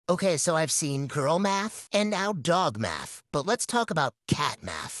Okay, so I've seen girl math and now dog math, but let's talk about cat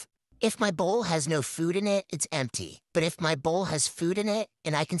math. If my bowl has no food in it, it's empty. But if my bowl has food in it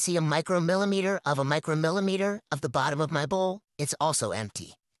and I can see a micromillimeter of the bottom of my bowl, it's also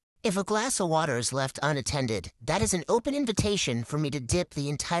empty. If a glass of water is left unattended, that is an open invitation for me to dip the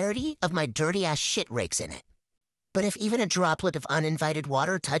entirety of my dirty-ass shit rakes in it. But if even a droplet of uninvited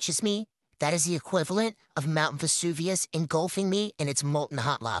water touches me, that is the equivalent of Mount Vesuvius engulfing me in its molten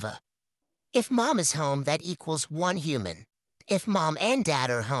hot lava. If mom is home, that equals one human. If mom and dad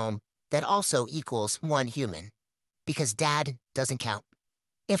are home, that also equals one human. Because dad doesn't count.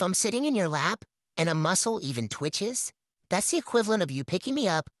 If I'm sitting in your lap and a muscle even twitches, that's the equivalent of you picking me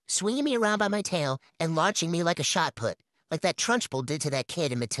up, swinging me around by my tail, and launching me like a shot put, like that Trunchbull did to that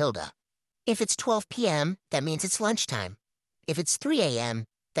kid in Matilda. If it's 12 p.m., that means it's lunchtime. If it's 3 a.m.,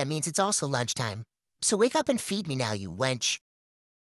 that means it's also lunchtime. So wake up and feed me now, you wench.